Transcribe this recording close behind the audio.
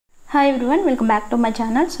Hi everyone, welcome back to my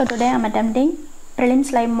channel. So today I am attempting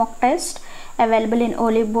prelims live mock test available in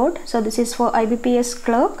oliveboard. So this is for IBPS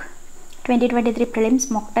clerk 2023 prelims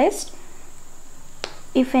mock test.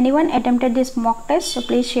 If anyone attempted this mock test, so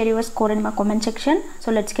please share your score in my comment section. So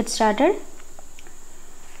let's get started.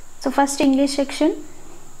 So first English section,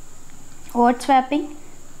 word swapping.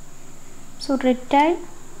 So retired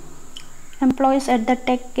employees at the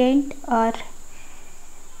tech giant are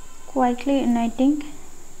quietly uniting,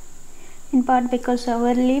 in part because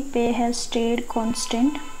hourly pay has stayed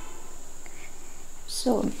constant.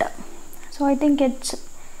 So I think it's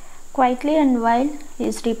quietly and while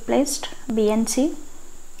is replaced BNC.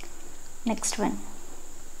 Next one.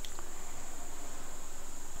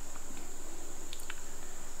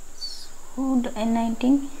 So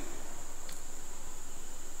uniting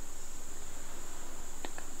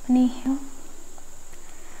company here.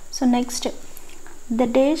 So next, the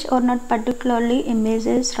days are not particularly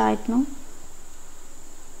images right now.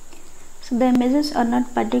 So the images are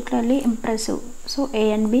not particularly impressive. So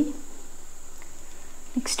A and B.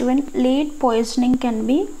 Next one, lead poisoning can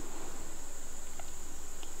be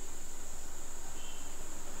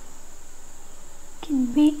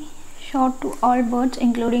shot to all birds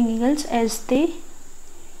including eagles as they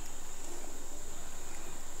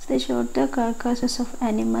shot the carcasses of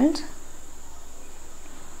animals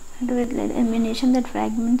and with lead ammunition that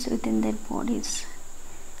fragments within their bodies.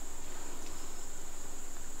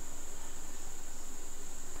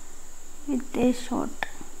 With a shot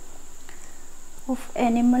of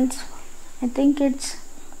animals, I think it's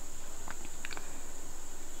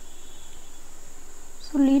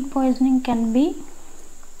so lead poisoning can be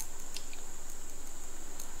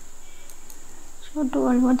shot to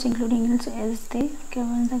all birds including eagles as they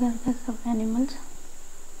cover the carcass of animals.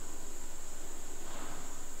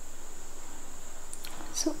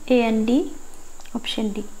 So A and D,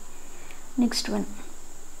 option D. Next one.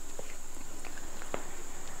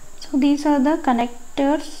 So these are the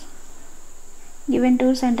connectors given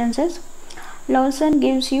to sentences. Lawson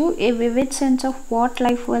gives you a vivid sense of what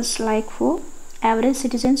life was like for average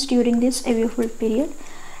citizens during this eventful period.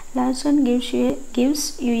 Lawson gives you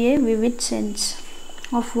a vivid sense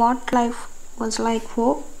of what life was like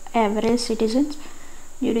for average citizens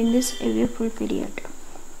during this eventful period.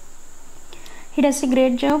 He does a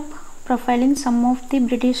great job profiling some of the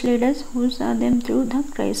British leaders who saw them through the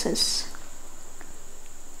crisis.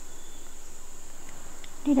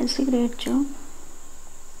 He does a great job.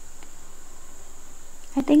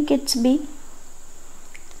 I think it's B.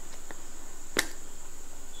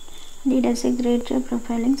 He does a great job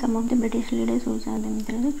profiling some of the British leaders who saw them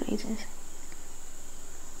through the crisis.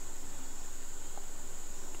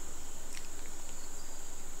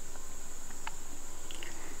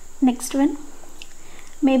 Next one.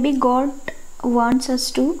 Maybe God wants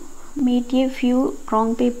us to meet a few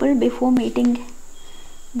wrong people before meeting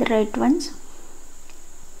the right ones,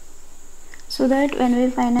 so that when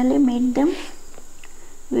we finally meet them,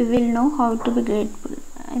 we will know how to be grateful.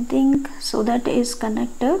 I think so that is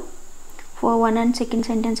connector for 1 and 2nd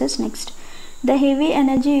sentences. Next, the heavy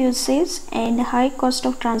energy usage and high cost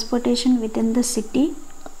of transportation within the city.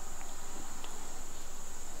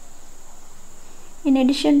 In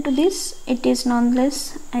addition to this, it is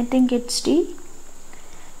nonetheless, I think it's D.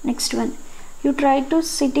 Next one, you try to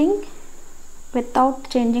sitting without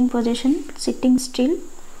changing position, sitting still.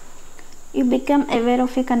 You become aware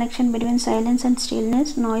of a connection between silence and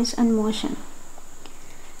stillness, noise and motion.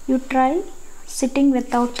 You try sitting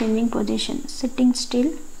without changing position, sitting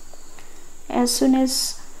still. As soon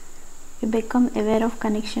as you become aware of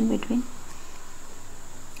connection between,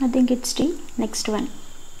 I think it's D. Next one,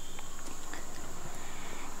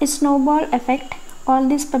 a snowball effect. All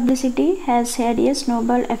this publicity has had a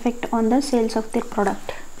snowball effect on the sales of their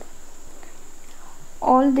product.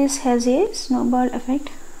 All this has a snowball effect.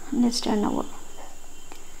 Let's turn over.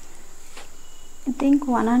 I think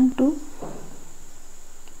 1 and 2.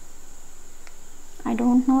 I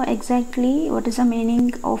don't know exactly what is the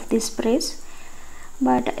meaning of this phrase,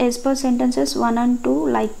 but as per sentences 1 and 2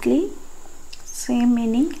 likely same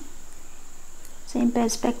meaning, same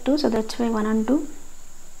perspective, so that's why 1 and 2.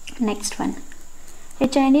 Next one, a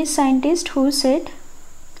Chinese scientist who said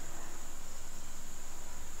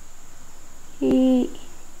he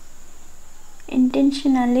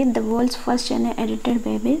intentionally the world's first gene-edited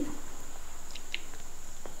baby.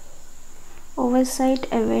 Oversight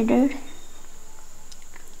evaded.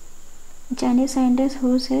 Chinese scientist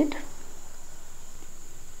who said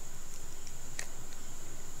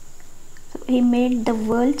so he made the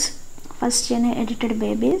world's first gene-edited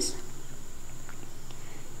babies.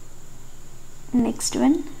 Next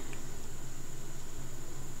one,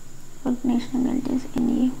 Recognition guilty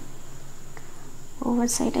any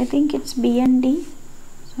oversight. I think it's B and D,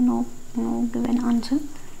 so no given answer.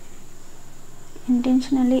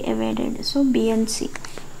 Intentionally evaded, so B and C.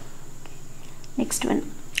 Next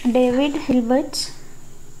one, David Hilbert's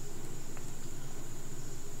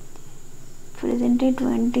presented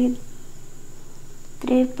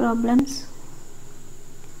 23 problems.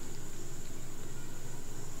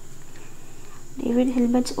 David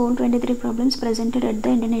Hilbert's all 23 problems presented at the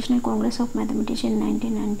International Congress of Mathematics in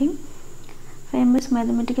 1990. Famous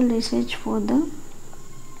mathematical research for the,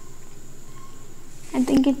 I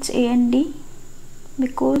think it's A and D,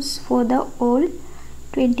 because for the whole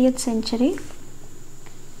 20th century,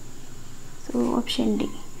 so option D.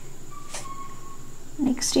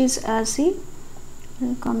 Next is RC,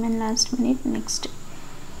 will come in last minute. Next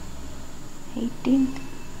 18th.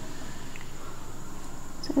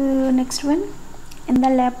 So next one, in the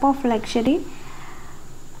lap of luxury.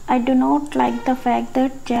 I do not like the fact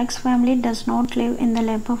that Jack's family does not live in the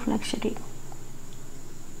lap of luxury.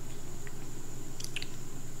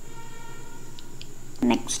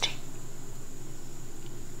 Next,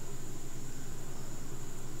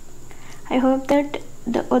 I hope that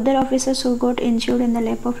the other officers who got injured in the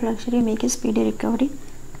lap of luxury make a speedy recovery.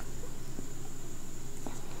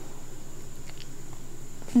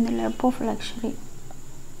 In the lap of luxury,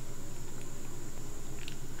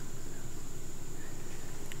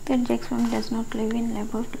 that Jack's family does not live in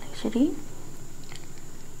lap of luxury.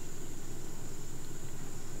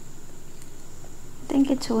 I think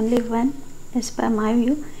it's only one, as per my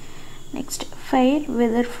view. Next, fair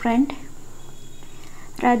weather friend.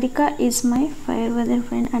 Radhika is my fair weather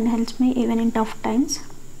friend and helps me even in tough times.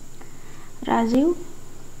 Rajiv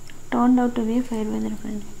turned out to be a fair weather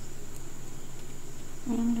friend.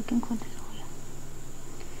 I am looking for the role.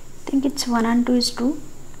 I think it's 1 and 2 is true.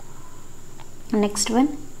 Next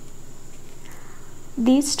one,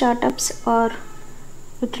 these startups are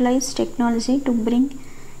utilize technology to bring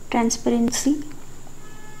transparency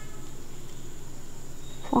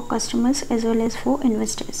for customers as well as for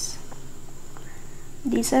investors.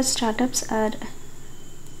 These are startups are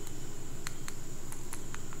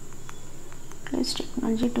utilize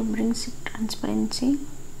technology to bring transparency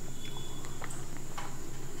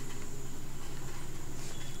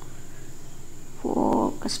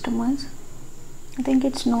for customers. I think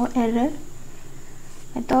it's no error.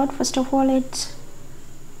 I thought first of all it's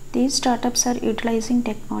these startups are utilizing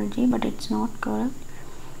technology, but it's not correct.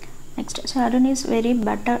 Next, Sharon is very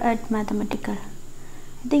better at mathematical.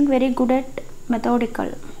 I think very good at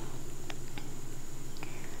methodical.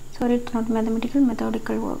 Sorry, it's not mathematical,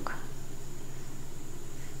 methodical work.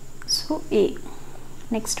 So A.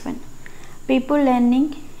 Next one, people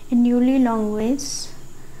learning in newly long ways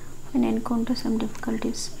when encounter some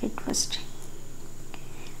difficulties at first.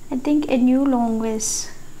 I think a new long ways,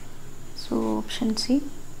 so option C.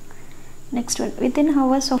 Next one, within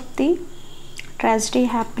hours of the tragedy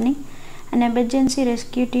happening, an emergency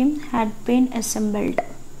rescue team had been assembled. I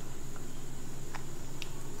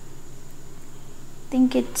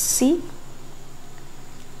think it's C.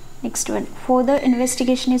 Next one, further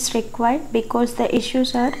investigation is required because the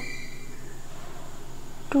issues are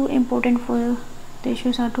too important for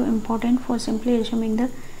simply assuming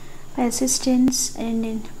the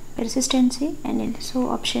persistency and so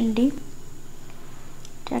option D,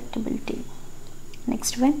 tractability.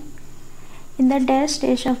 Next one, in the days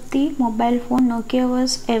of the mobile phone, Nokia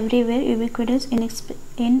was everywhere, ubiquitous,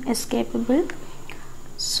 inescapable,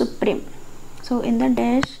 supreme. So in the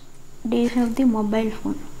days of the mobile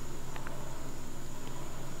phone,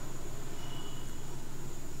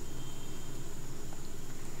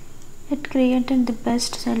 it created the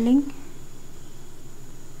best selling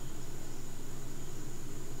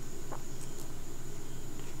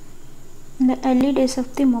in the early days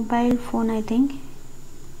of the mobile phone. I think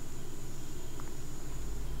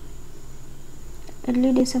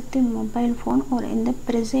early days of the mobile phone or in the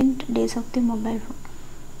present days of the mobile phone.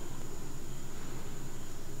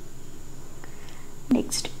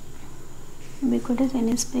 Next, ubiquitous,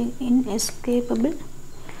 inescapable,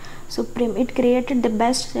 supreme. It created the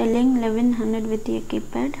best selling 1100 with a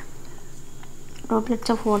keypad, droplets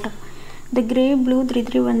of water. The grey blue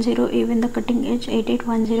 3310, even the cutting edge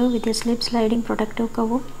 8810 with a slip sliding protective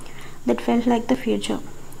cover that felt like the future.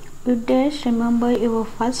 You dash remember your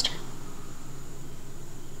first.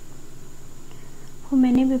 For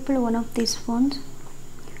many people, one of these phones.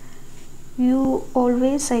 You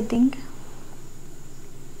always, I think,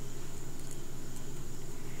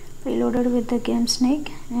 preloaded with the game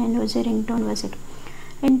Snake, and was a ringtone, was it?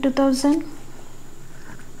 In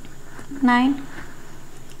 2009,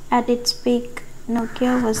 at its peak,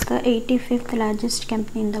 Nokia was the 85th largest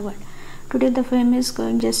company in the world. Today the firm is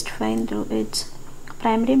going just fine through its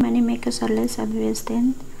primary money makers are less obvious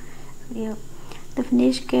than yeah. The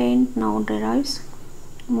Finnish gain now derives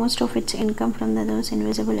most of its income from those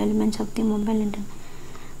invisible elements of the mobile internet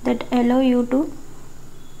that allow you to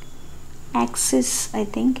access, I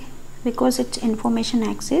think, because it's information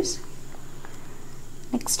access.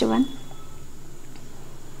 Next one,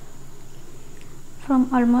 from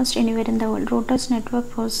almost anywhere in the world. Routers, network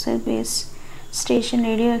processor, base station,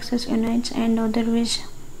 radio access units, and other which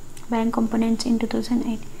bank components in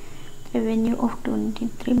 2008. Revenue of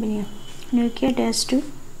 23 billion. Nokia dash to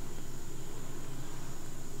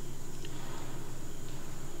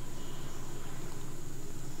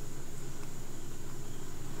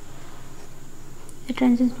the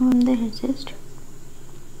transition from the exist.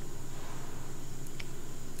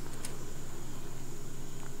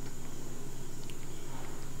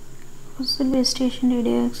 Base station,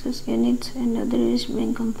 radio access units, and other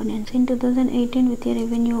main components in 2018 with a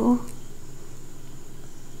revenue of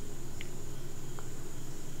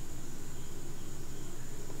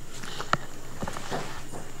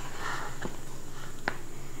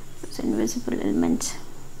invisible elements.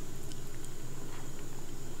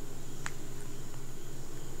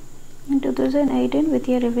 In 2018 with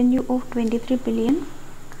a revenue of 23 billion,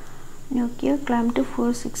 Nokia climbed to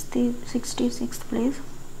 466th place.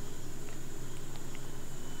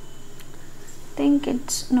 I think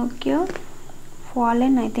it's Nokia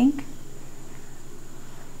fallen, I think.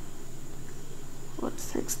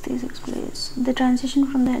 466th place. The transition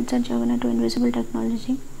from the headset juggernaut to invisible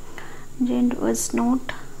technology giant was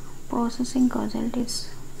not processing casualties.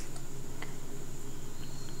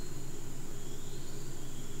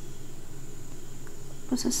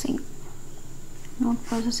 Not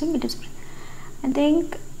processing, it is, I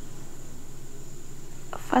think,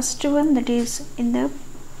 first one, that is in the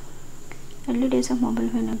early days of mobile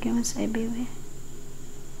phone, Nokia was IBPS.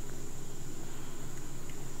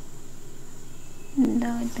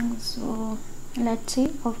 I think so. Let's see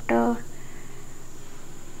after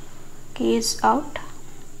case out.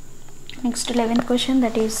 Next 11th question,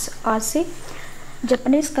 that is RC.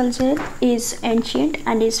 Japanese culture is ancient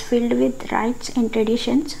and is filled with rites and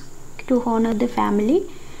traditions to honor the family.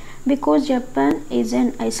 Because Japan is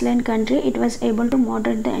an island country, it was able to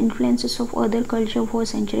moderate the influences of other culture for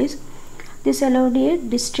centuries. This allowed a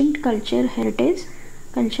distinct heritage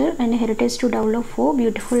to develop for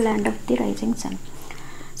beautiful land of the rising sun.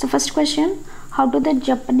 So first question, how do the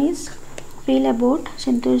Japanese feel about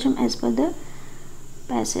Shintoism as per the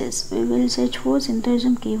passage? We will search for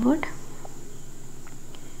Shintoism keyword.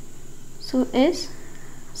 So is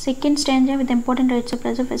second stanza with important rites of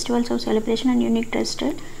pleasure, festivals of celebration and unique dress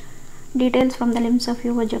style. Details from the limbs of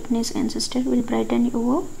your Japanese ancestor will brighten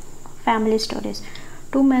your family stories.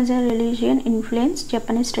 Two major religions influence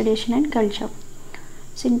Japanese tradition and culture: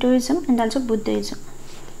 Shintoism and also Buddhism.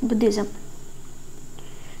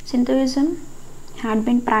 Shintoism had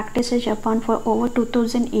been practiced in Japan for over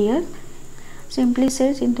 2000 years. Simply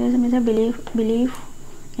said, Shintoism is a belief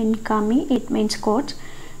in kami, it means gods.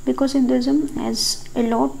 Because Hinduism has a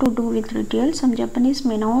lot to do with rituals, some Japanese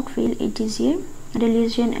may not feel it is a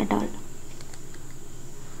religion at all.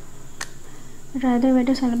 Rather, way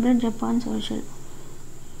to celebrate Japan's social.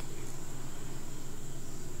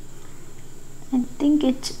 I think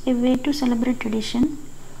it's a way to celebrate tradition.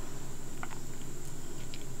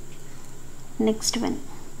 Next one.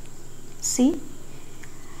 See,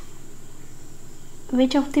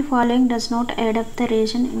 which of the following does not add up the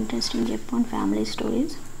region interest in Japan family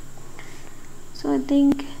stories? So I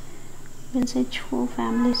think we'll search for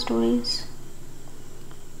family stories.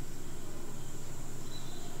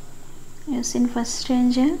 Yes, in first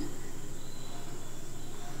stanza.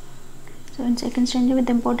 So in second stanza, with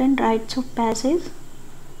important rites of passage,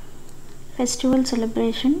 festival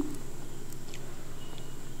celebration,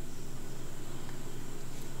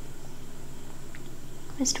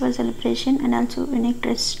 and also unique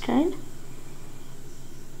dress style.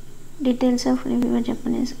 Details of your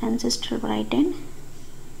Japanese ancestor brighten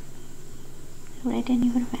your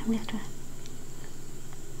family story.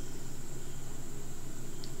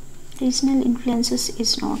 Regional influences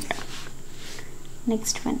is not.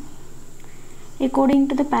 Next one. According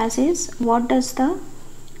to the passage, what does the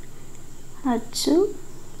Hatsu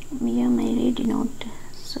Miyamari denote?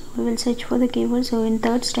 So we will search for the keyword. So in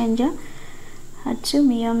third stanza, Hatsu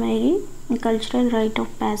Miyamari, a cultural rite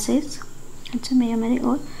of passage. Hatsu Miyamari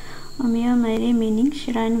or Miyamari meaning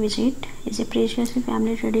shrine visit is a precious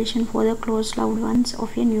family tradition for the close loved ones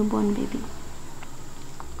of a newborn baby.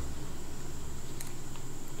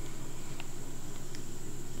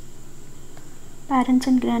 Parents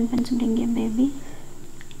and grandparents bring a baby.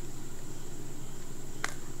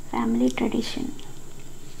 Family tradition.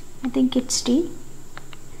 I think it's tea.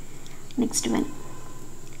 Next one.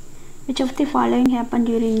 Which of the following happened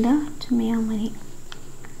during the Chumiyamari?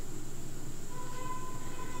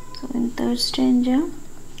 So in third stanza,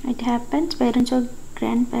 it happens parents or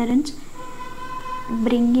grandparents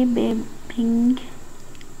bring a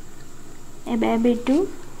baby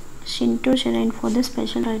to Shinto shrine for the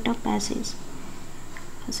special rite of passage.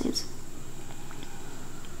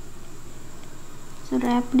 So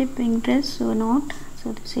wrapped in pink dress, so not.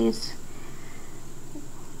 So this is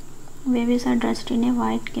babies are dressed in a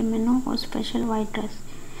white kimono or special white dress.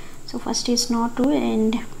 So first is not true,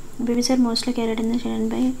 and babies are mostly carried in the shrine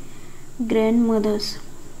by grandmothers.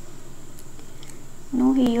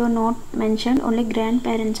 No, here not mentioned, only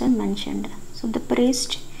grandparents are mentioned. So the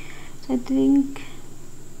priest, so I think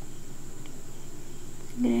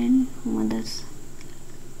grandmothers.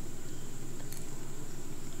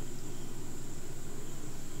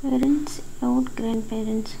 Parents out,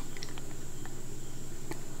 grandparents.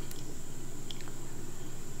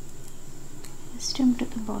 Wisdom to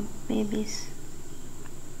the babies.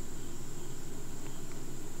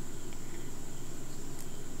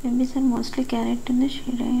 Babies are mostly carried in the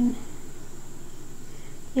shrine.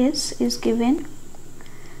 Yes, is given.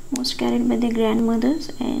 Most carried by the grandmothers,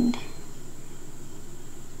 and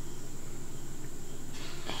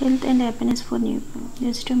health and happiness for newborn.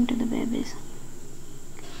 Wisdom to the babies.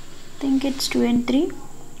 I think it's 2 and 3.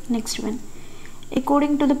 Next one.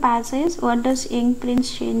 According to the passage, what does young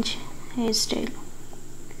prince change hairstyle?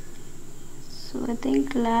 So I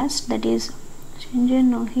think last, that is Shinjin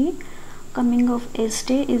Nohi. Coming of age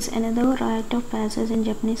day is another rite of passage in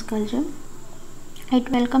Japanese culture. It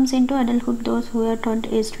welcomes into adulthood those who are turned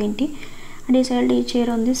age 20 and is held each year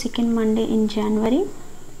on the second Monday in January.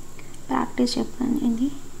 Practice Japan in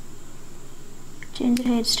the change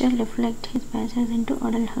hairstyle reflect his passage into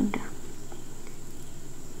adulthood.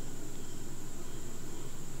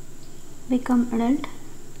 Become adult.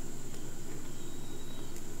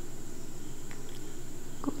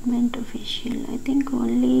 Government official. I think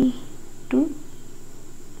only 2.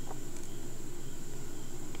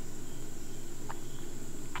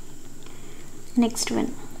 Next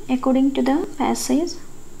one. According to the passage,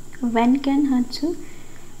 when can Hatsu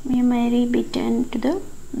Miyamari be turned to the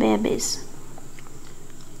babies?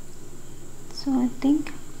 So I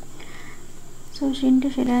think Shinto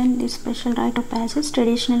Shrine, this special rite of passage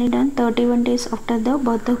traditionally done 31 days after the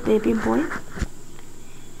birth of baby boy.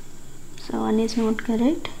 So one is not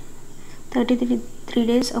correct. 33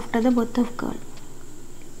 days after the birth of girl.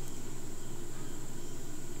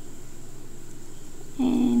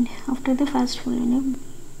 And after the first full moon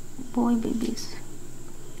of boy babies.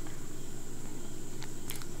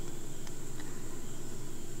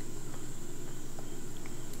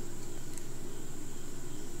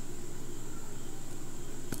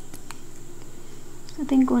 I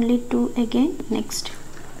think only 2 again. Next.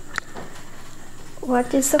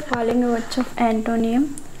 What is the following words of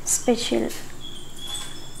antonym? Special.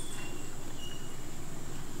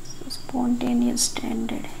 So spontaneous,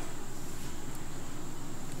 standard.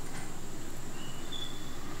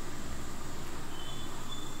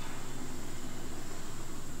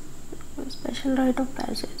 Special rite of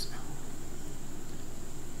passage.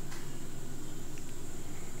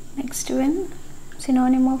 Next one,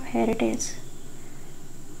 synonym of heritage.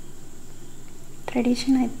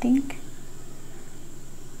 Tradition, I think.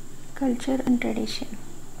 Culture and tradition.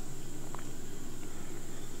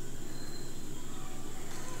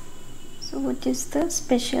 So what is the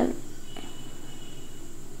special?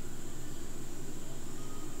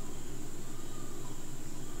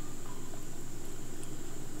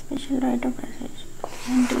 Special rite of passage.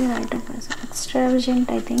 Anti-rite of passage.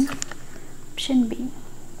 Extravagant, I think. Option B.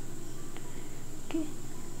 Okay.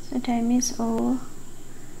 So time is over.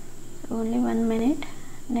 So only 1 minute.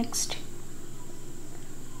 Next.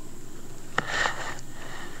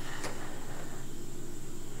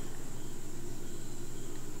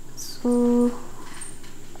 So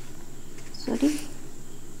sorry.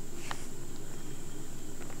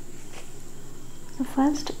 So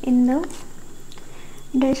first, in the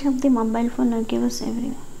days of the mobile phone occurs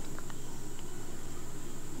everywhere.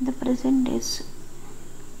 The present days.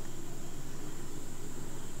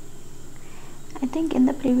 I think in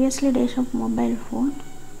the previously days of mobile phone.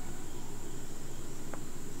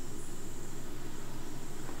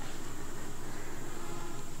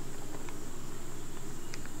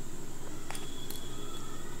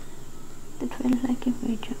 That felt like a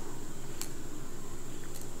video.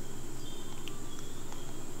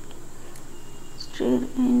 Stir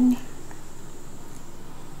and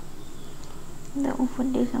The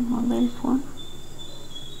offered is a mobile phone.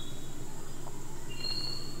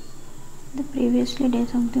 The previously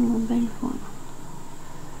days of the mobile phone.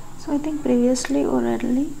 So I think previously or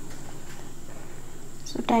early.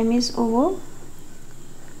 So time is over.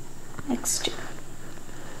 Next,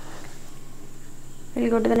 we'll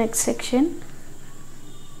go to the next section.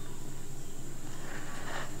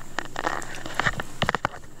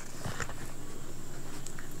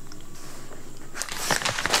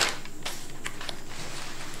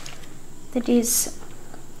 That is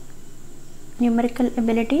numerical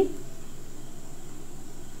ability.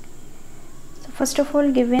 So first of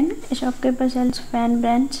all, given a shopkeeper sells fan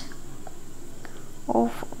branch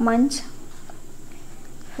of months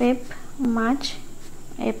Feb, March,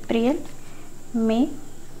 April, May,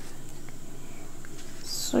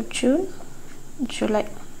 so June, July.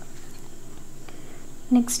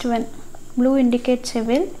 Next one, blue indicates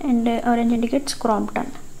Seville and orange indicates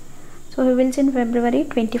Crompton. So he wills in February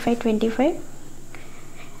 25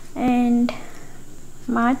 and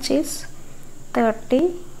March is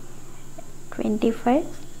 30 25.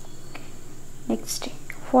 Next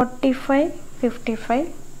 45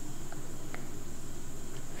 55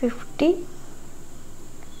 50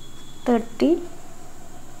 30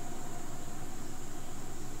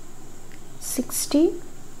 60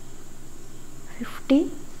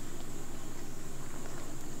 50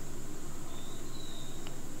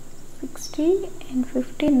 60 and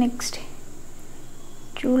 50. Next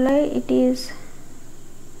July, it is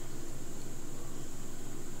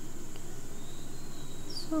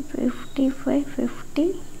so 55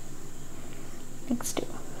 50. Next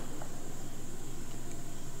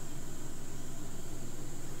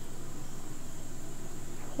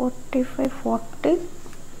 45 40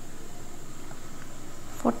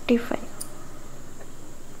 45.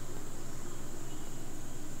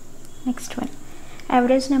 Next one,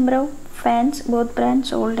 average number of fans both brands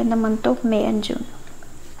sold in the month of May and June.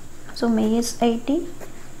 So May is 80,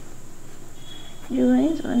 June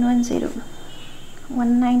is 110,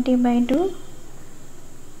 190 by 2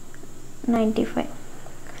 95.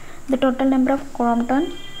 The total number of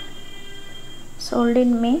Crompton sold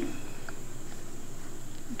in May,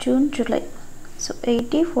 June, July. So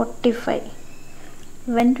 80 45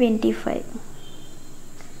 125.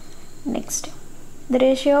 Next, the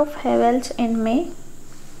ratio of Havels in May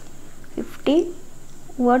 50.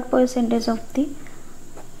 What percentage of the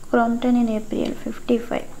Crompton in April?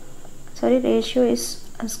 55. Sorry, ratio is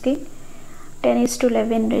asking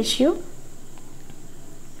 10:11 ratio.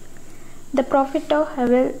 The profit of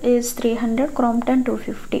Havel is 300, Crompton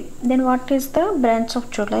 250. Then what is the branch of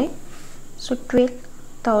July? So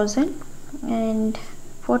 12,000 and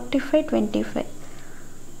 45 25.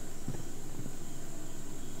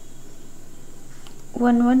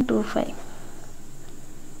 1125.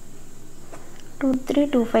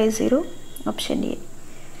 23250. Option A.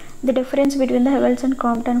 The difference between the Havels and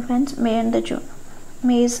Crompton fans, May and the June.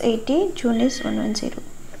 May is 80, June is 110.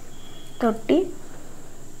 30.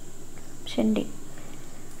 Option D.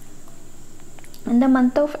 In the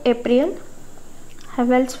month of April,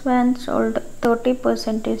 Havels fans sold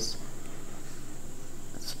 30% is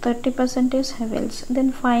 30% is Havels.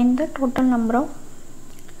 Then find the total number of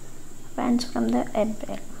fans from the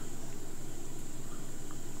April.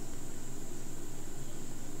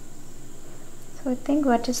 So I think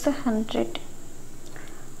what is the 100?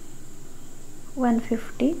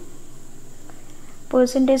 150.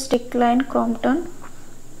 Percentage decline Crompton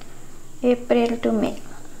April to May.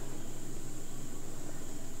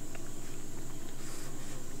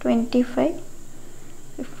 25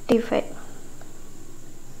 55.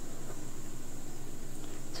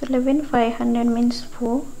 So 11,500 means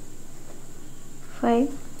 4 5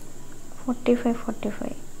 45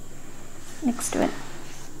 45. Next one,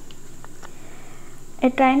 a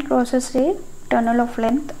train crosses a tunnel of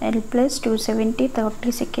length L plus 270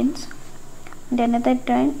 30 seconds and another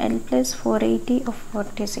train L plus 480 of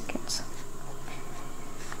 40 seconds.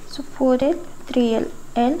 So 4L 3L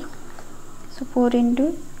L, so 4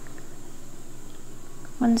 into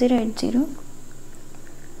 1080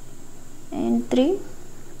 and 3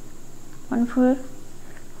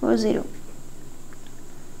 1440.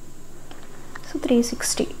 So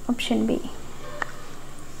 360. Option B.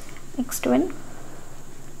 Next one,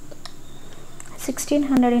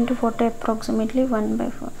 1600 into 40 approximately 1 by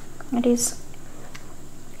 4. It is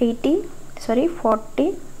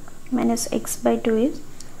 40 minus x by 2 is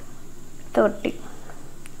 30.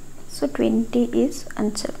 So 20 is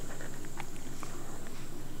answer.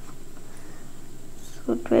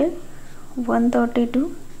 So 12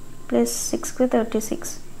 132 plus 6 by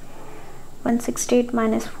 36. 168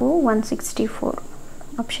 minus 4 164.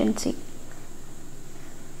 Option C.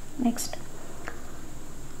 Next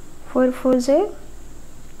 4 4s are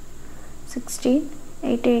 16,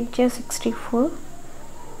 8 8 is 64,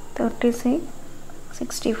 36,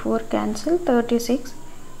 64 cancel, 36,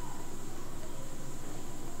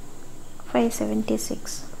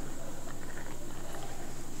 576,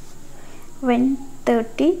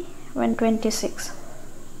 130, 126.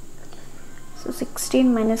 So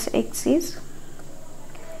 16 minus x is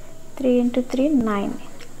 3 into 3, 9.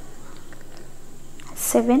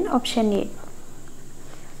 7, option A.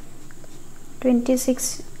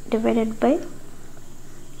 26 divided by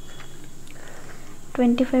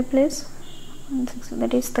 25 plus 6,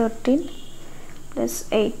 that is 13 plus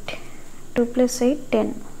 8. 2 plus 8,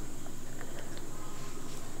 10.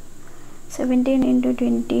 17 into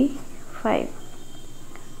 25,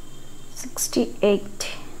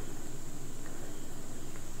 68.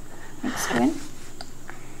 Next one,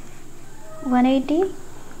 180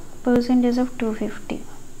 percentage of 250.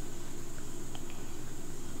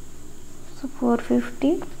 So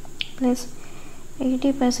 450 plus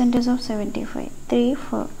 80 percentage of 75. 3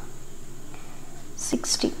 4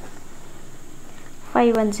 60.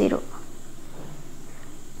 510.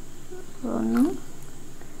 So now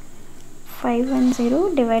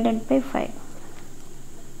 510 divided by 5.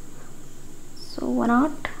 So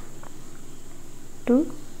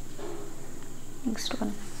 102. Next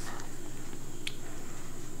one,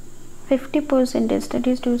 50 percentage, that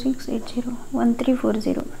is 2680.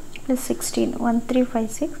 1340 plus 16,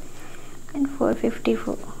 1356 and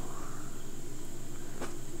 454.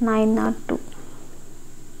 902.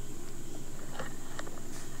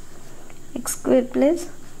 X square plus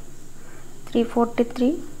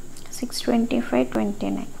 343, 625,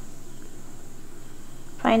 29.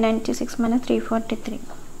 596 minus 343.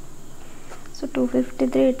 So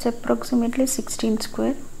 253, it's approximately 16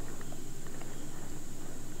 square.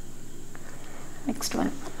 Next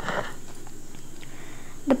one,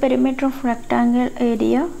 the perimeter of rectangle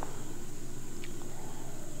area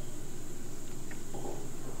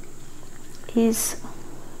is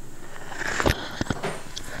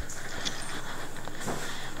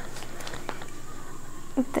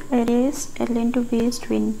if the area is L into B is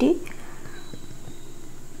 20,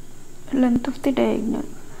 length of the diagonal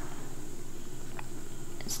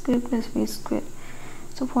square plus B square.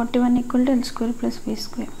 So 41 equal to L square plus B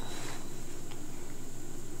square.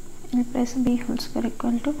 L plus B whole square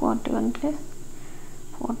equal to 41 plus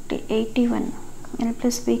 40, 81. L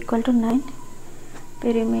plus B equal to 9.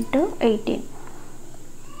 Perimeter 18.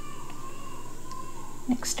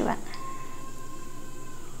 Next one,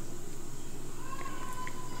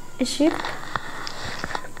 a ship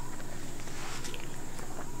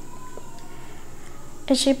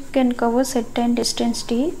can cover certain distance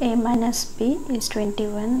d. A minus b is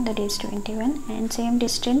 21, that is 21, and same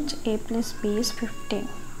distance a plus b is 15.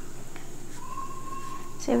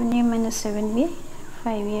 7a minus 7b,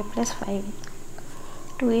 5a plus 5b.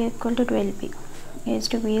 2a equal to 12b. A is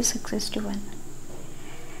to b is 6 is to 1.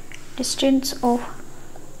 Distance of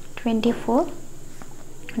 24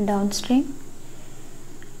 downstream,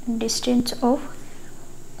 distance of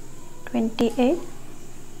 28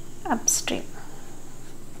 upstream.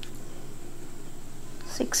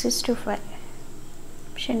 6 is to 5.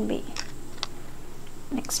 Option B.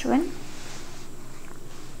 Next one,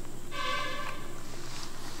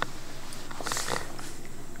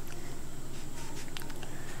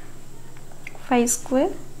 five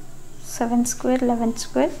square, 7 square, 11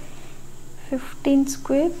 square, 15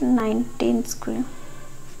 square, 19 square.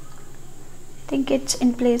 I think it's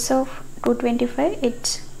in place of 225.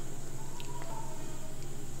 It's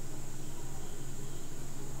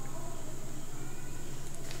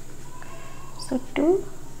so 2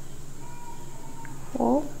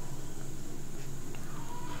 4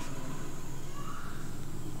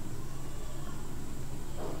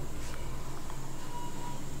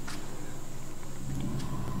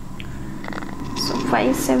 so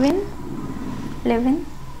 5 7 11.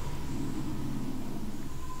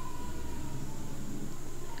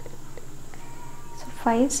 So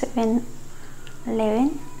 5 7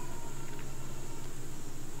 11.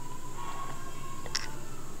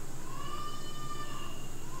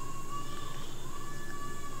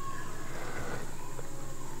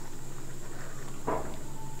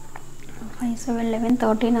 5 7 11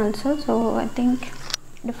 13 also. So I think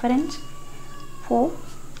difference 4.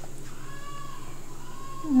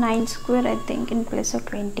 9 square, I think in place of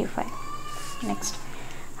 25. Next,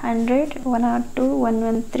 100, 102,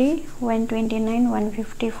 113, 129,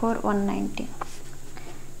 154, 190.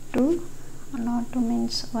 2, 102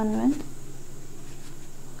 means 11,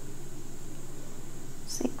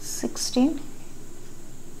 6, 16,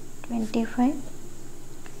 25,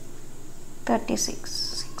 36.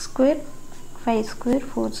 6 square, 5 square,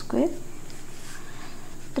 4 square,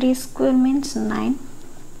 3 square means 9,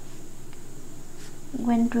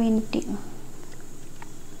 120.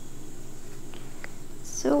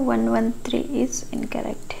 So 113 is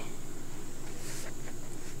incorrect.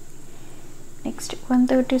 Next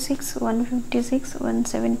 136, 156,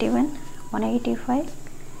 171, 185,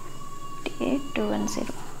 88, 210,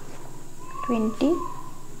 20,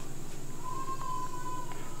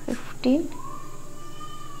 15,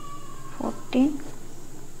 14,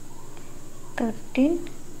 13,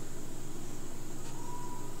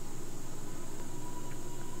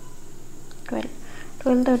 12,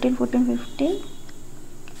 13, 14, 15,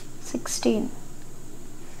 16.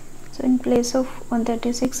 So in place of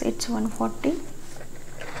 136 it's 140.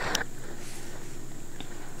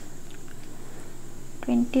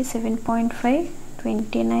 27.5,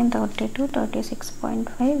 29, 32,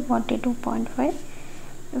 36.5, 42.5,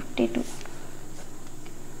 52.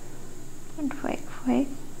 5, 5,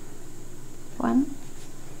 1,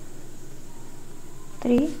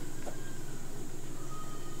 3,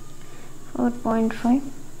 4.5,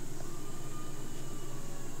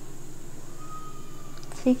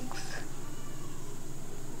 6,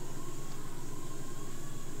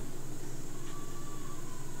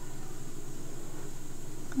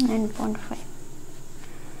 9.5,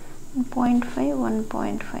 1.5,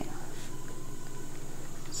 1.5.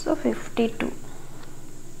 So 52.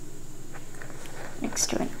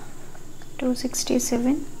 Next one,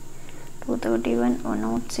 267, 231,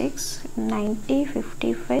 106, 90,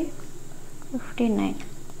 55, 59.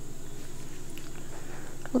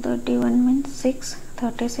 231 means 6,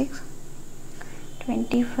 36,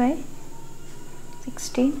 25,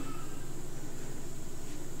 16,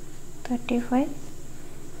 35,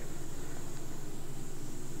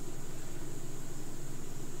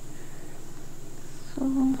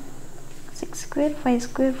 6 square, 5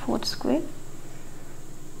 square, 4 square,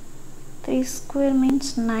 3 square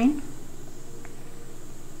means 9,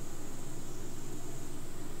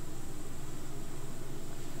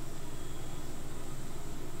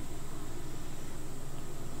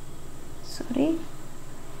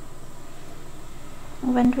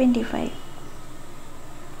 125.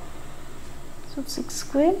 So 6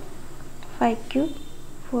 square, 5 cube,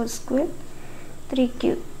 4 square, 3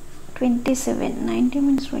 cube, 27. 90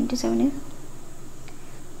 means 27 is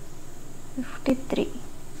 53.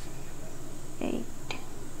 8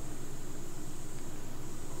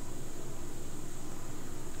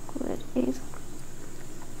 square is,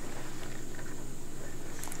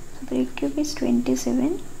 so 3 cube is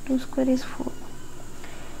 27, 2 square is 4.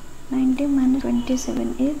 90 minus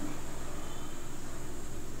 27 is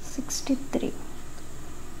 63.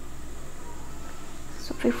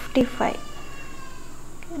 So 55.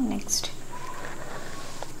 Okay, next.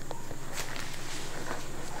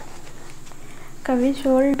 Kavi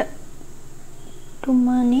sold to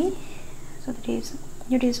money. So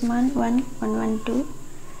it is 112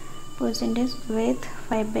 percentage with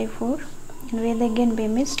 5 by 4 and with again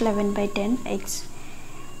beam is 11 by 10 x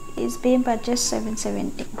is being purchased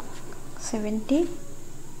 770. 70.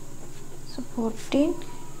 So 14,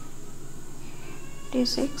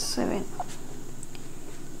 36, 7.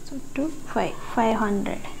 So 2, 5,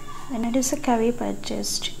 500. Then it is a Kavi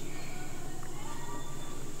purchased.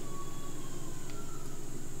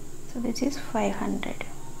 So this is 500.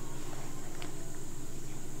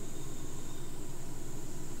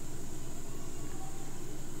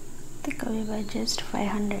 The Kavi purchased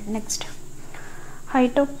 500. Next,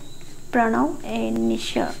 height of Pranav and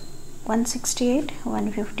Nisha 168,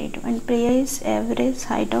 152, and Priya is average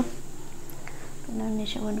height of Pranav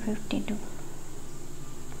Nisha 152.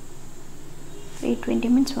 320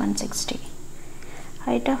 means 160.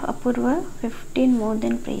 Height of Apurva 15 more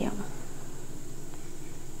than Priya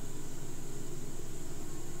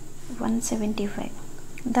 175.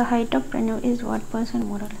 The height of Pranav is what percent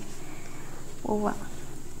more or less? Over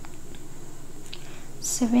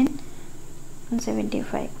 7,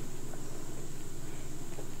 175.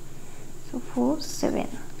 So 4, 7.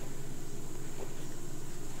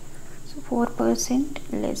 So 4%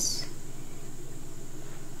 less.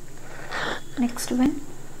 Next one,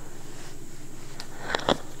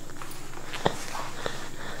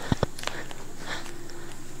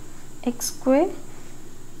 x square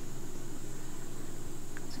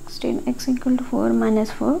 16, x equal to 4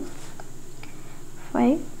 minus 4,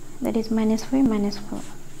 5, that is minus 5 minus 4.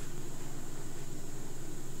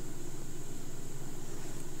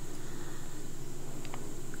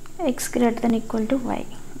 X greater than equal to y.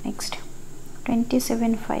 Next,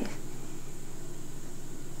 27, 5.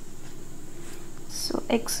 So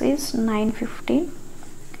x is 915,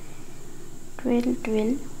 12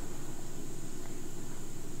 12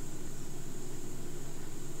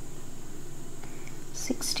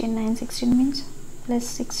 16 9 16 means plus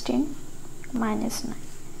 16 minus 9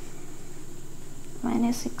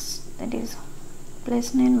 minus 6, that is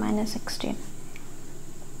plus 9 minus 16.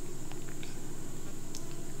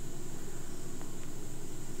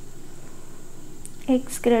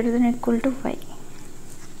 X greater than or equal to 5.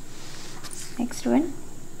 Next one,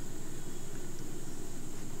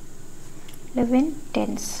 11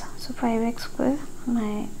 tens, so 5x square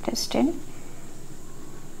minus 10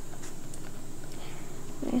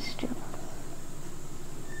 plus 2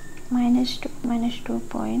 minus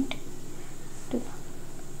 2.2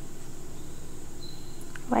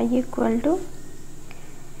 y equal to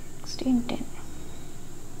 16 10.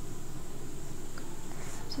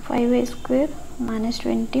 So 5y square minus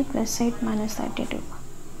 20 plus 8 minus 32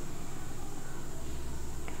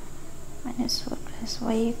 minus 4 plus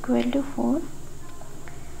y equal to 4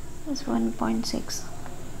 plus 1.6.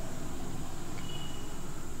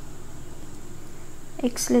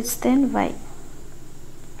 X less than y.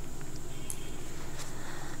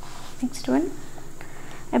 Next one,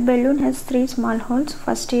 a balloon has 3 small holes.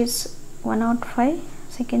 First is 105,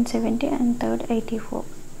 second 70 and third 84.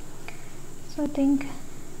 So I think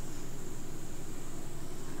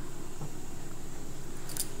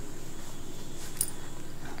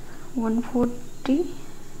 $140.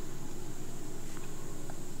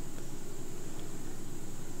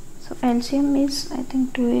 So LCM is I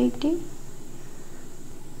think 280.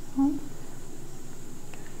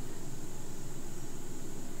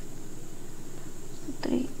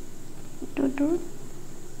 3 into 2,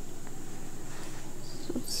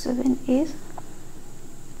 so 7 is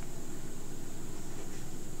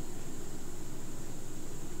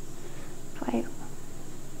 5.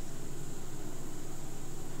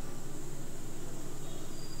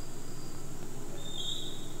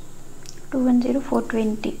 Two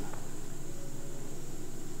 420.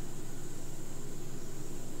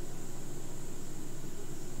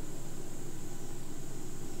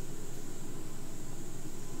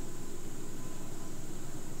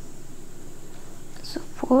 So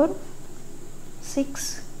 4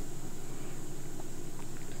 6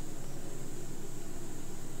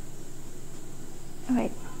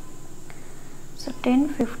 right, so 10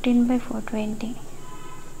 15 by 420,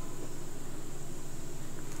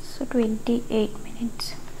 so 28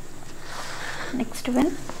 minutes. Next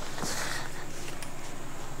one,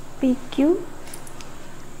 PQ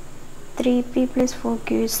 3P plus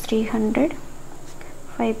 4Q is 300,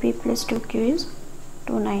 5P plus 2Q is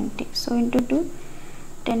 290, so into 2,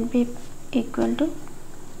 10P equal to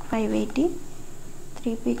 580,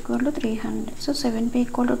 3P equal to 300, so 7P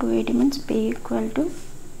equal to 280 means P equal to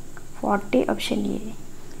 40, option A.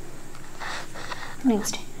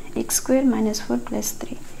 Next, x square minus 4 plus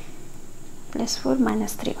 3 plus 4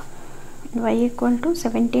 minus 3, and y equal to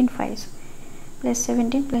 17 5 plus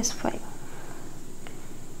 17 plus 5,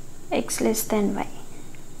 x less than y.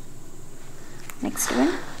 Next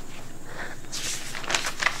one,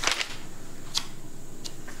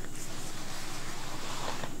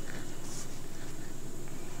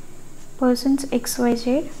 persons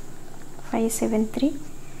XYZ 573,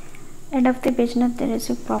 end of the business there is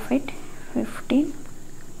a profit 15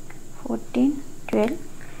 14 12,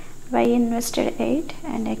 y invested 8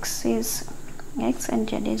 and x is x and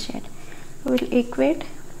z is z. We will equate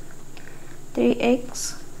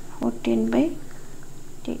 3x 14 by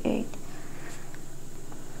 8.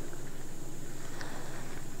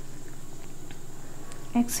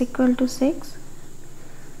 X equal to 6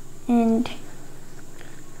 and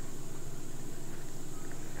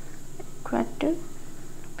equal to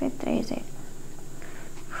 3z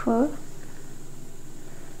 4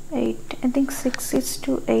 8. I think 6 is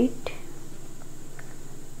to 8.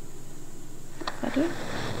 Sorry,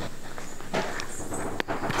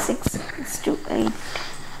 6 is to 8.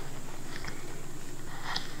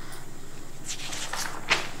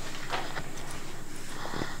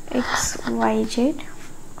 X Y Z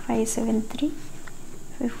 573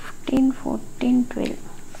 15 14 12,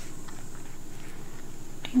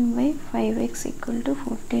 14 by 5x equal to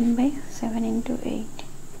 14 by 7 into 8,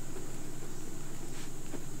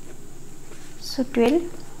 so 12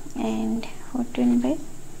 and 14 by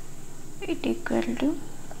 8 equal to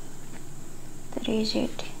 3z,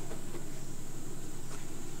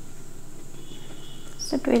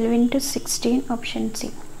 so 12 into 16, option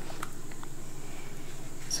C.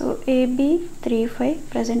 So AB 35,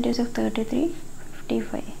 percentage of 33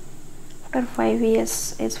 55, after 5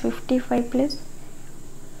 years is 55 plus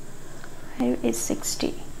 5 is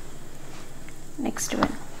 60. Next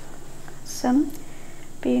one, sum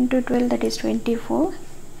P into 12, that is 24,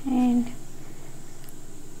 and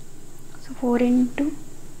so 4 into,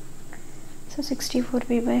 so 64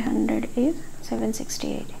 P by 100 is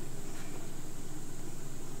 768.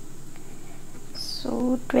 So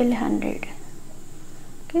 1200.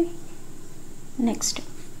 Okay, next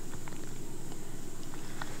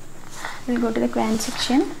we'll go to the quant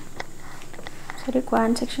section. Sorry,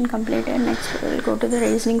 quant section completed. Next we'll go to the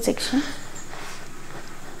reasoning section.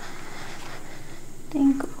 I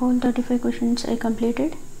think all 35 questions I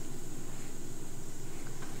completed.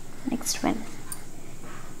 Next one.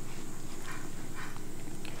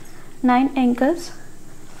 9 anchors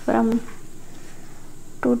from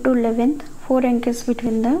 2 to 11th, 4 anchors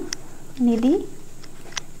between the Nidhi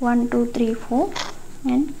 1, 2, 3, 4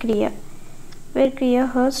 and Kriya, where Kriya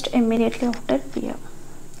host immediately after Priya.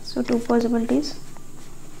 So 2 possibilities.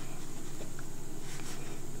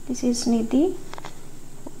 This is Nidhi,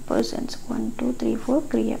 persons 1, 2, 3, 4,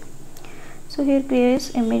 Kriya. So here Kriya is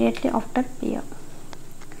immediately after Priya.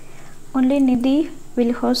 Only Nidhi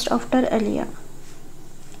will host after Aliya.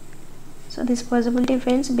 So this possibility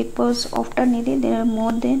fails because after Nidhi there are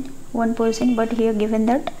more than one person, but here given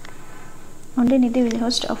that only Nidhi will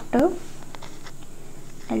host after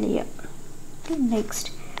Aliya. Okay,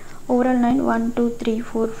 next. Overall 9, 1, 2, 3,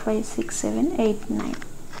 4, 5, 6, 7, 8, 9.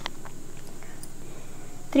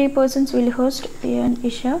 3 persons will host Priya and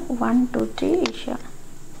Isha. 1, 2, 3, Isha.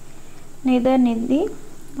 Neither Nidhi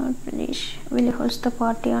nor Pradesh will host the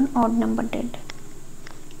party on odd number date.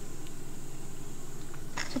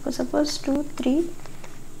 Suppose 2, 3,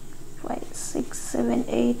 5, 6, 7,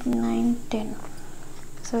 8, 9, 10.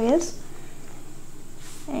 So yes,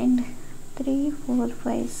 and 3, 4,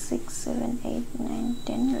 5, 6, 7, 8, 9,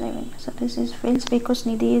 10, 11. So this is fails because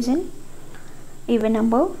Nidhi is in even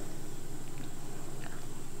number.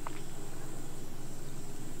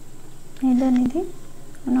 Neither Nidhi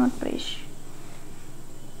nor Presh.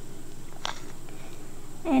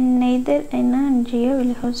 And neither Aina and Jia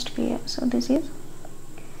will host Kriya. So this is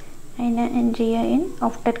Aina and Jia in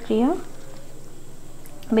after Kriya,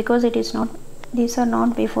 because it is not, these are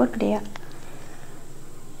not before Kriya.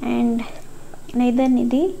 And neither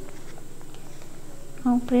Nidhi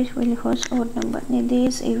nor Presh will host odd number. Nidhi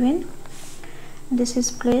is even, this is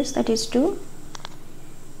place, that is 2.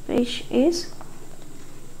 Presh is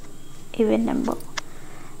even number.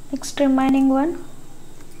 Next remaining one,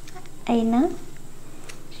 Aina,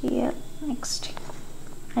 Jia, next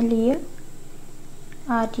Aliya,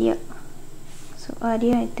 Arya. So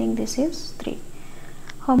Arya, I think this is 3.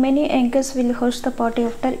 How many anchors will host the party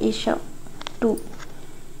after Isha? 2.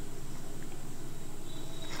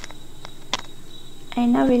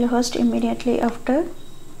 Aina will host immediately after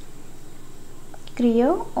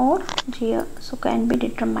Kriya or Jia, so can be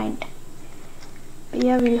determined.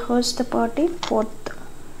 Priya will host the party 4th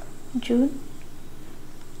June.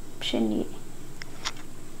 Option A.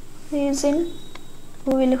 Reason,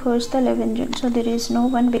 who will host the 11th June? So there is no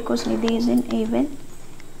one because Nidhi is in even.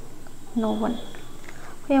 No one.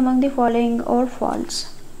 Okay, among the following are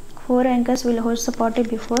false. 4 anchors will host the party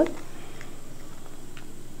before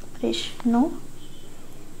Krish. No.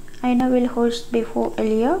 Aina will host before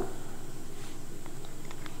Aliya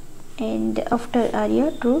and after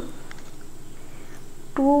Arya. True.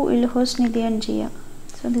 2 will host Nidhi and Jia.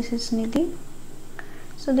 So this is Nidhi.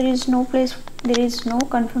 So there is no place, there is no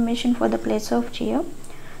confirmation for the place of Jia.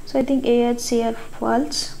 So I think A and C are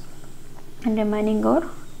false and remaining are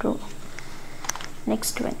true.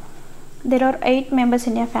 Next one. There are 8 members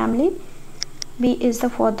in a family. B is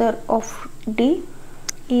the father of D.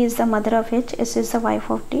 E is the mother of H. S is the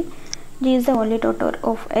wife of D. G is the only daughter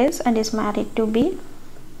of S and is married to B.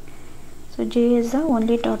 So G is the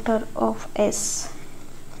only daughter of S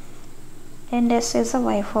and S is the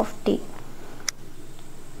wife of D.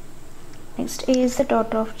 Next, A is the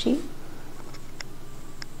daughter of G.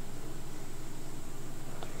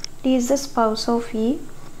 D is the spouse of E.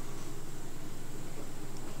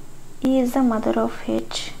 E is the mother of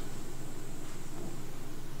H.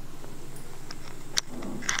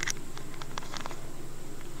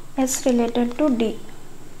 S related to D.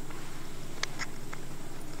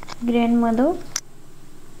 Grandmother.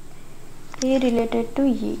 A related to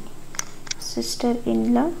E.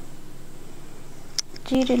 Sister-in-law.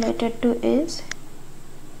 G related to S.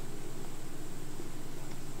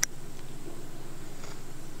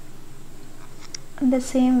 The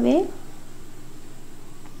same way,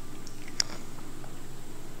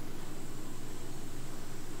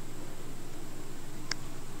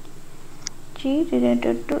 G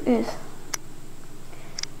related to S.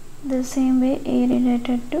 The same way A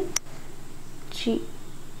related to G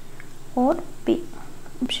or P.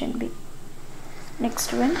 Option B. Next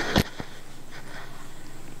Next one,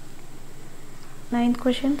 9th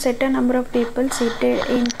question. Set a number of people seated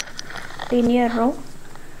in linear row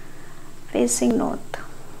facing north.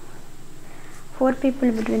 4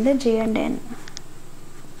 people between the J and N.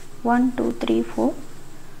 1, 2, 3, 4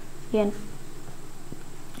 N.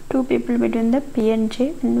 2 people between the P and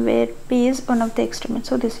J, and where P is one of the extremity.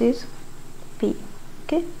 So this is P.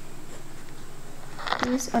 Okay, P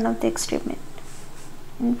is one of the extremity.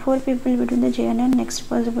 And 4 people between the J and N. Next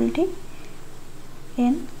possibility,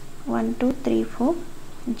 N. 1, 2, 3, 4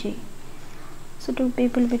 J. So 2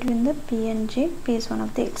 people between the P and J. P is one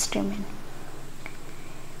of the extremity.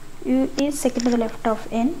 U is second to the left of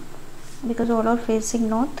N because all are facing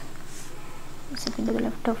north. Second to the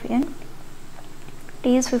left of N.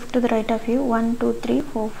 T is fifth to the right of U. 1, 2, 3,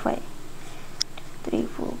 4, 5. 3,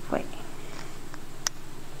 4, 5.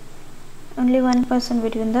 Only one person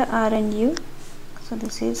between the R and U. So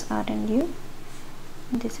this is R and U.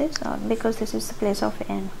 This is R because this is the place of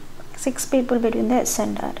N. 6 people between the S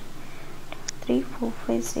and R. 3, 4,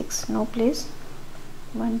 5, 6. No place.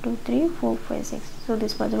 1, 2, 3, 4, 5, 6. So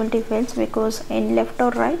this possibility fails because in left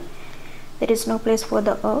or right there is no place for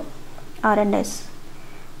the R and S.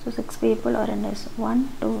 So 6 people R and S. 1,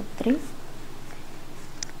 2, 3,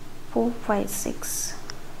 4, 5, 6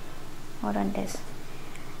 R and S.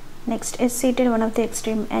 Next, S seated one of the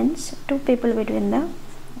extreme ends. 2 people between the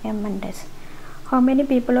M and S. How many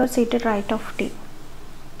people are seated right of T?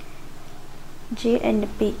 J and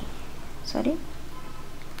P. Sorry.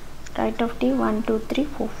 Right of T. 1, 2, 3,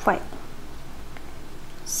 4, 5.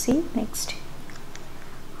 C. Next.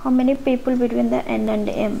 How many people between the N and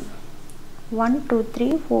M? 1, 2,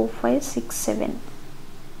 3, 4, 5, 6, 7.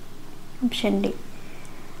 Option D.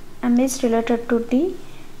 M is related to T.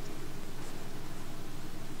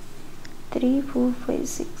 3, 4, 5,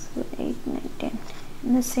 6, 7, 8, 9, 10.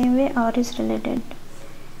 In the same way, R is related.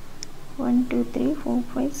 1, 2, 3, 4,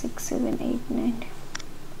 5, 6, 7, 8, 9.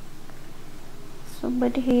 So,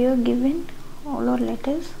 but here given all our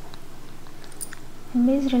letters. M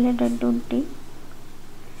is related to T.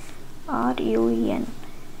 R, U, N.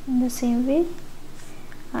 In the same way,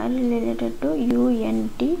 R is related to U, N,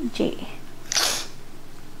 T, J.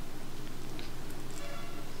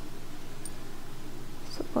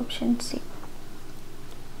 So option C.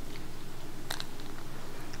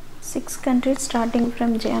 6 countries starting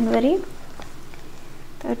from January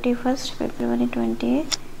 31st, February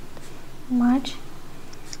 28th, March,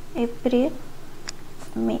 April,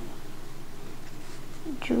 May,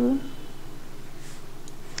 June.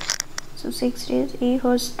 So 6 days. E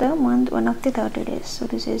hosts the month, one of the 30 days. So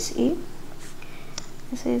this is E.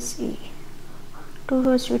 This is E. 2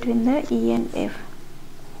 hosts between the E and F.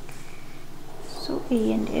 So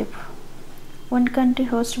E and F. 1 country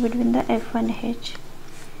hosts between the F and H.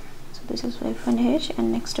 So this is F and H,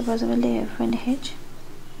 and next possibility F and H.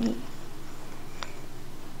 E.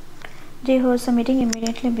 J hosts a meeting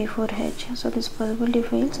immediately before H. So this possibility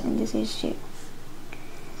fails, and this is J.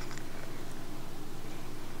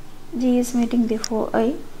 G is meeting before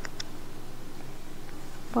I,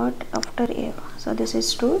 but after A. So this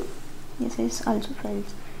is true. This is also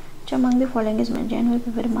false. Which among the following is mentioned? January,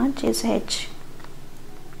 February, March is H.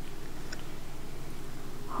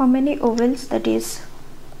 How many vowels? That is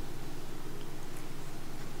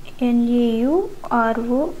N-A-U-R-O-I-D.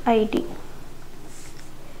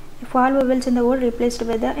 If all vowels in the word replaced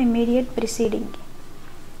by the immediate preceding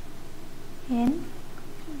N,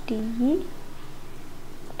 D,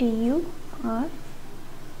 T-U, R,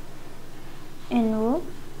 N-O-H-I.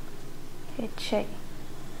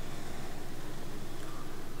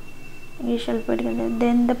 English alphabetical.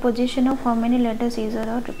 Then the position of how many letters is or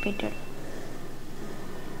are repeated?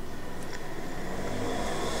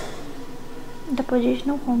 The position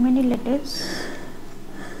of how many letters?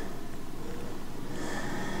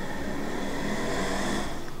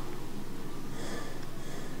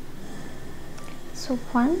 So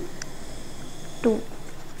 1, 2.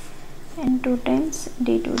 And 2 times,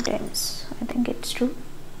 D 2 times. I think it's true.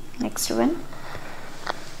 Next one.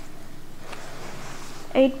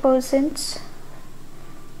 8 persons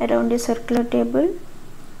around a circular table.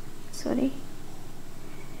 Sorry.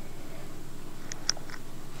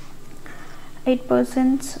 8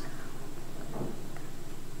 persons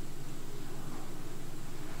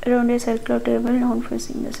around a circular table, not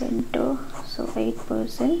facing the center. So 8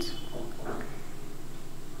 persons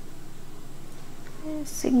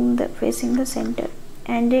facing the center,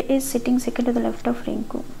 and A is sitting second to the left of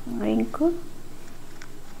Rinku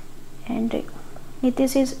and A.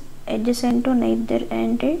 Nitish is adjacent to neither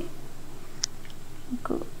and A.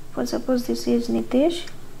 For suppose this is Nitish,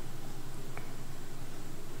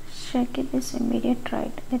 Shakib is immediate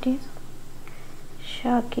right, that is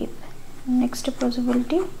Shakib. Next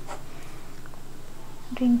possibility,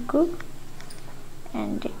 Rinku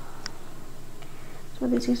and so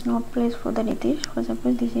this is not place for the Nitish. For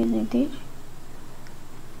example, this is Nitish,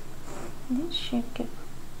 this Shakib.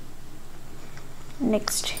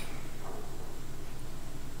 Next,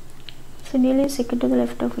 Sunil is second to the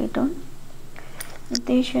left of Liton.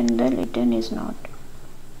 Nitish and the Liton is not.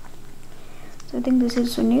 So I think this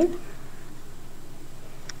is Sunil,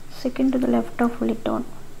 second to the left of Liton.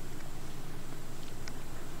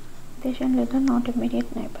 Nitish and Liton not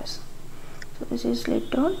immediate neighbors. So this is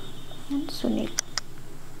Liton and Sunil.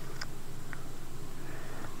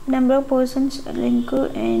 Number of persons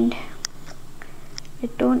Rinku and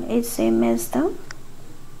Liton is same as the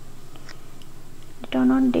Liton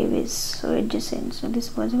on Davis, so adjacent. So this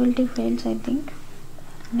possibility fails, I think.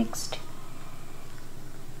 Next,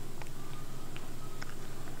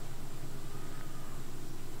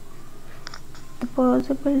 the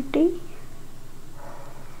possibility,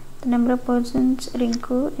 the number of persons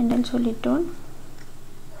Rinku and also Liton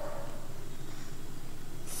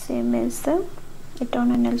same as the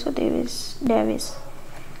Liton and also Davis.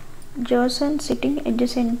 Johnson sitting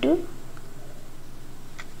adjacent to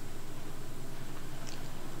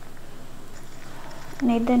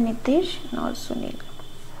neither Nitish nor Sunil.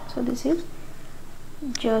 So this is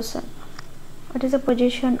Johnson. What is the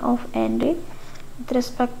position of Henry with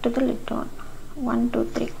respect to the Liton? 1, 2,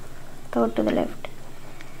 3. Third to the left.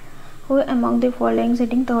 Who among the following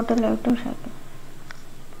sitting third to the left of Shakib?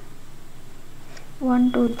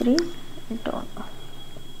 1, 2, 3. Liton.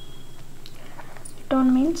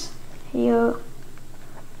 Liton means here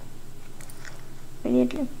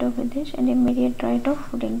immediate left of Nitish and immediate right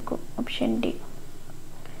of Rinku. Option D.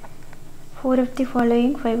 4 of the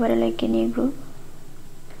following 5 are like any group.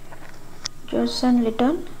 Johnson,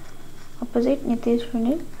 Liton, opposite Nitish,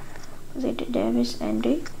 Sunil, opposite Davis,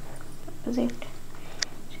 Henry, opposite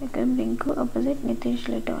Shakib, Rinku, opposite Nitish,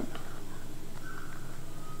 Liton.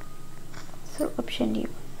 So option D.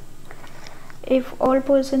 If all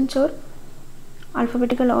persons are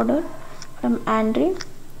alphabetical order from Henry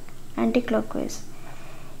anti-clockwise,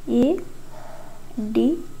 A,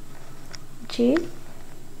 D, J,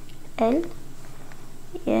 L,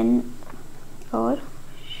 N or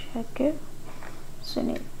Shakib,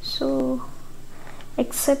 Sunil. So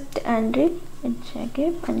except Henry and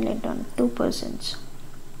Shakib and Liton, 2 persons.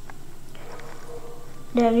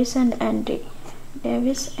 Davis and Henry.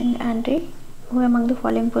 Davis and Henry, who among the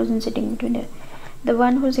following persons sitting between them? The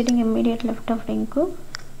one who is sitting immediate left of Rinku,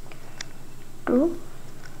 true.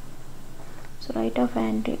 So right of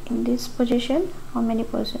Henry. In this position, how many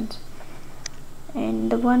persons?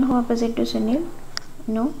 And the one who opposite to Sunil,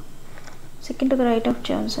 no. Second to the right of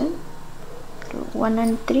Johnson, 2. 1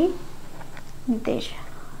 and 3, Nitish,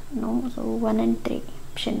 no. So 1 and 3,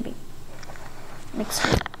 option B. Next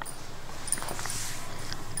one.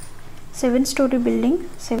 7-story building,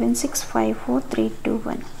 7, 6, 5, 4, 3, 2,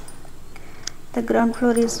 1. The ground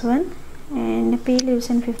floor is 1 and P lives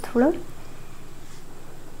in 5th floor.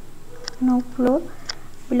 No floor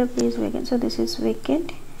below P is vacant, so this is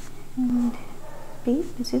vacant and P,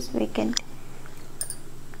 this is vacant,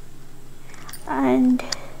 and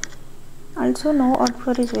also no odd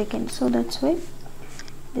floor is vacant, so that's why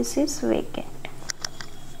this is vacant.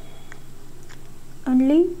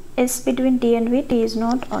 Only S between T and V, T is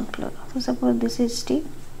not odd floor. So suppose this is T,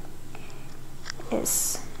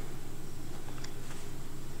 S.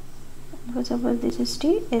 So suppose this is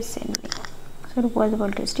T, S and V. So the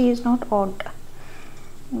possibilities, T is not odd,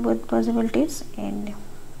 both possibilities, and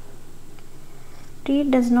T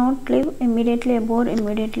does not live immediately above,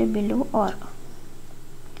 immediately below, or,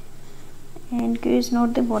 and Q is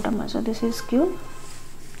not the bottom. So this is Q.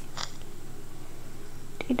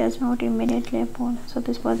 T does not immediately above, so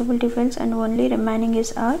this possibility fails, and only remaining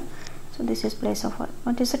is R. So this is place of R.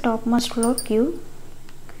 What is the topmost floor? Q.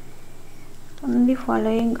 On the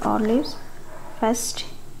following R lives. First,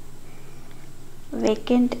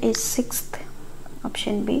 vacant is 6th,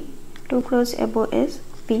 option B. 2 floors above is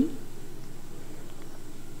P.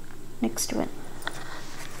 Next one.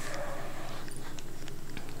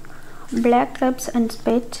 Black clubs and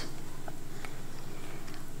spades.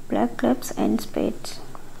 Black clubs and spades.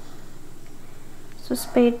 So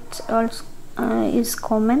spades also is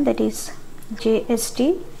common, that is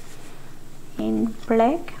JST in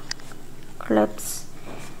black. Clubs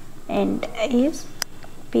and is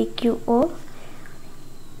PQO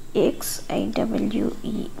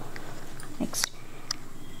XIWE. Next,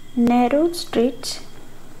 narrow streets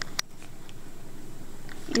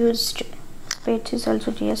used, spades is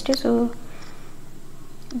also GST, so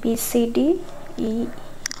B C D E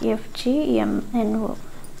F G M N O.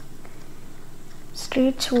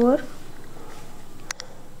 Streets were,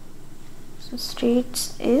 so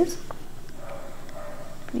streets is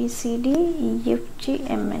B C D E F G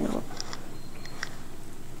M N O.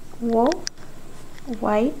 O,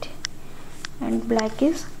 white and black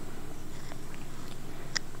is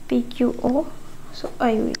P Q O, so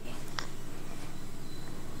I V.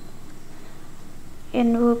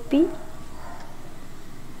 N O P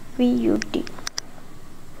V U T.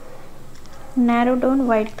 Narrow down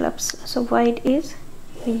white clubs, so white is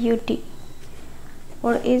V U T,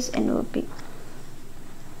 or is N O P.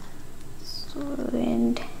 So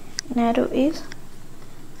and narrow is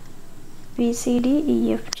B C D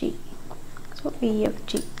E F G, so E F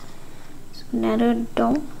G. So narrow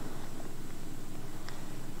down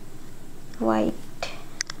white,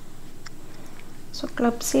 so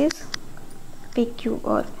clubs is P Q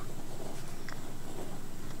R.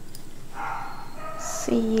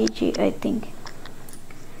 C E G, I think.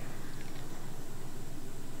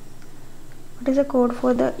 What is the code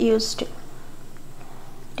for the used? It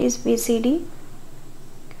is B C D.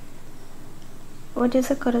 What is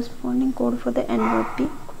the corresponding code for the N O P?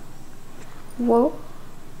 O.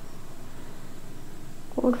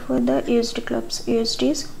 Code for the used clubs. Used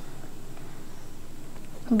is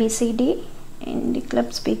B C D and the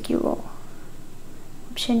clubs P Q O.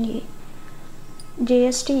 Option A.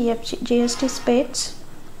 JST EFG. JST spades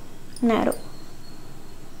narrow.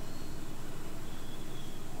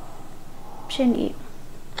 Option A.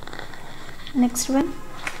 Next one.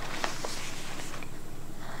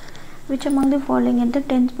 Which among the following at the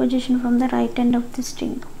 10th position from the right end of the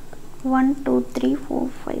string? 1, 2, 3, 4,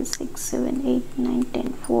 5, 6, 7, 8, 9,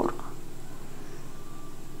 10, 4.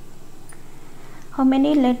 How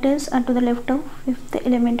many letters are to the left of fifth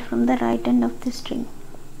element from the right end of the string?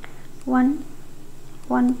 1,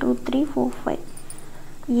 2, 3, 4, 5.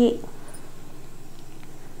 A.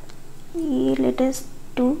 Letters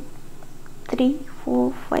 2, 3,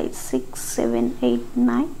 4, 5, 6, 7, 8,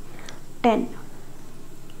 9, 10.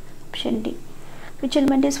 Option D. Which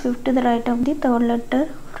element is fifth to the right of the third letter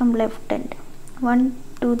from left end? 1,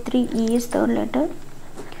 2, 3. E is third letter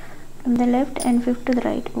from the left and fifth to the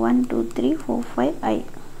right. 1, 2, 3, 4, 5. I.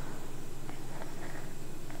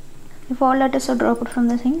 If all letters are dropped from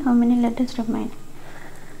the thing, how many letters remain?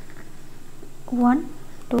 1,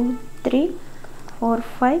 2, 3, 4,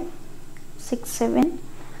 5, 6, 7,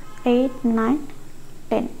 8, 9,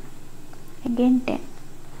 10. Again 10.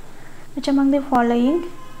 Which among the following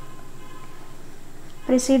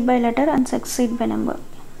precede by letter and succeed by number?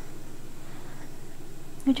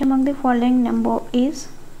 Which among the following number is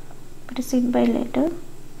precede by letter,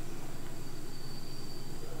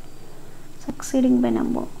 succeeding by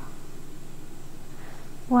number?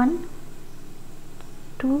 1,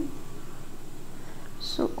 2,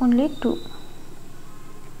 so only 2.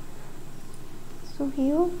 So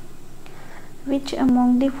here, which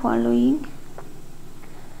among the following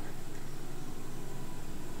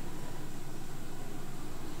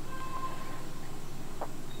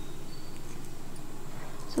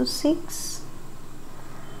so 6,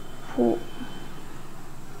 4.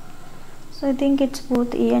 So I think it's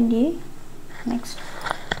both A and A. Next.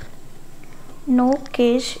 No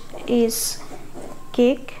cake is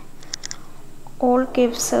cake. All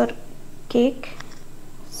cakes are cake.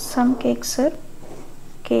 Some cakes are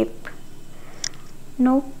cape.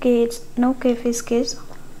 No cafe is case.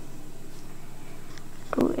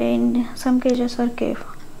 2 and some cages are cave.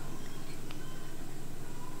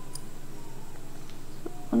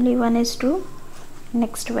 Only one is true.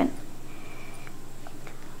 Next one.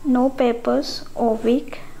 No papers are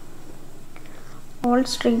weak. All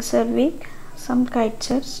strings are weak. Some kites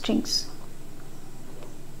are strings.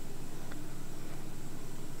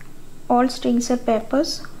 All strings are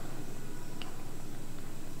papers.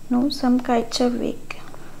 No, some kites are weak.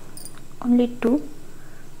 Only 2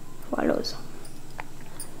 follows.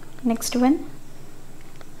 Next one.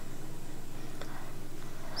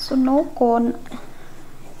 So no corn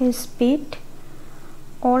is beat.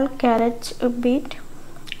 All carrots are beat.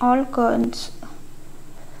 All corns,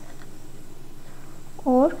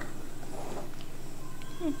 or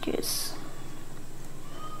it is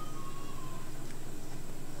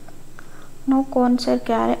no corns are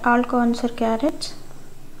carrot. All corns are carrots.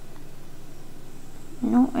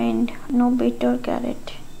 No, and no beet or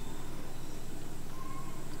carrot.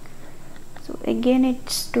 So again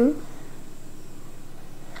it's 2.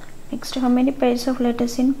 Next, how many pairs of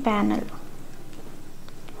letters in panel?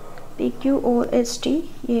 P, Q, O, S, T,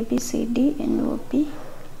 A, B, C, D, N, O, P,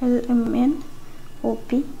 L, M, N, O,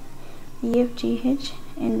 P, E, F, G, H,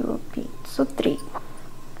 N, O, P. So 3.